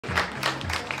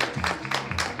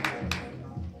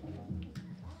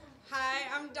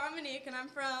Monique, and I'm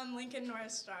from Lincoln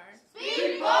North Star.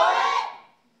 Speak poet!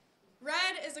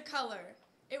 Red is a color.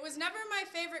 It was never my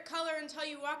favorite color until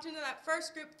you walked into that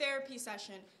first group therapy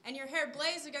session and your hair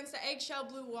blazed against the eggshell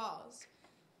blue walls.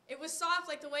 It was soft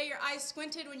like the way your eyes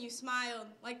squinted when you smiled,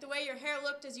 like the way your hair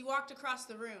looked as you walked across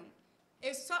the room. It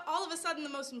was all of a sudden the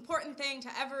most important thing to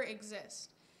ever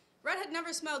exist. Red had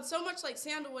never smelled so much like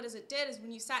sandalwood as it did as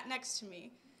when you sat next to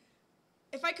me.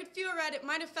 If I could feel red, it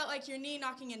might have felt like your knee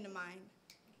knocking into mine.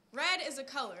 Red is a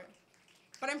color,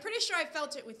 but I'm pretty sure I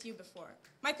felt it with you before.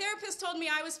 My therapist told me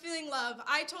I was feeling love.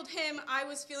 I told him I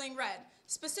was feeling red,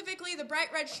 specifically the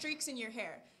bright red streaks in your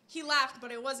hair. He laughed,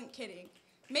 but I wasn't kidding.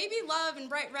 Maybe love and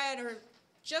bright red are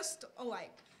just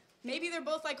alike. Maybe they're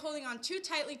both like holding on too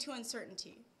tightly to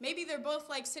uncertainty. Maybe they're both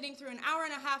like sitting through an hour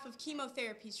and a half of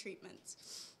chemotherapy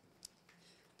treatments.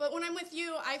 But when I'm with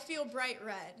you, I feel bright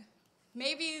red.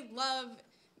 Maybe love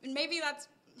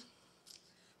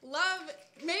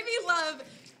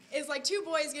is like two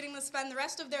boys getting to spend the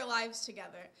rest of their lives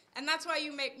together. And that's why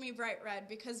you make me bright red,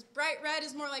 because bright red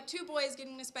is more like two boys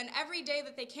getting to spend every day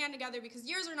that they can together because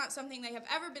years are not something they have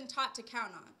ever been taught to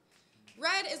count on.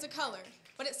 Red is a color,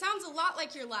 but it sounds a lot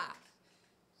like your laugh.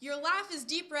 Your laugh is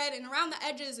deep red, and around the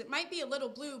edges it might be a little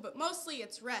blue, but mostly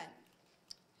it's red.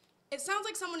 It sounds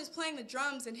like someone is playing the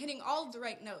drums and hitting all of the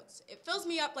right notes. It fills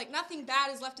me up like nothing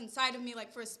bad is left inside of me,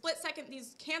 like for a split second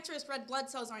these cancerous red blood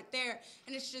cells aren't there,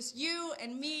 and it's just you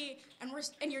and me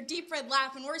and your deep red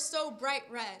laugh, and we're so bright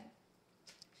red.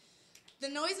 The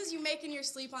noises you make in your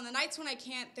sleep on the nights when I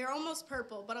can't, they're almost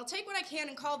purple, but I'll take what I can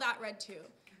and call that red too.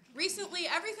 Recently,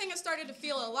 everything has started to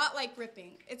feel a lot like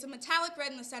ripping. It's a metallic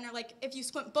red in the center, like if you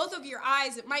squint both of your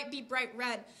eyes, it might be bright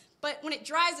red. But when it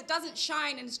dries, it doesn't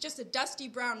shine, and it's just a dusty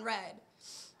brown red.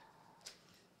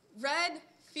 Red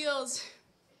feels...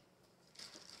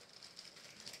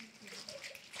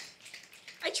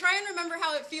 I try and remember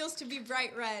how it feels to be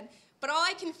bright red, but all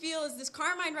I can feel is this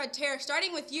carmine red tear,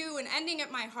 starting with you and ending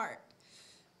at my heart.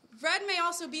 Red may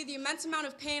also be the immense amount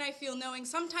of pain I feel knowing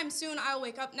sometime soon I'll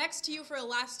wake up next to you for a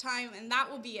last time, and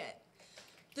that will be it.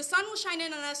 The sun will shine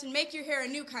in on us and make your hair a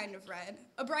new kind of red,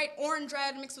 a bright orange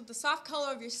red mixed with the soft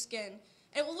color of your skin.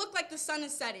 It will look like the sun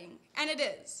is setting, and it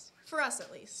is, for us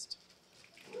at least.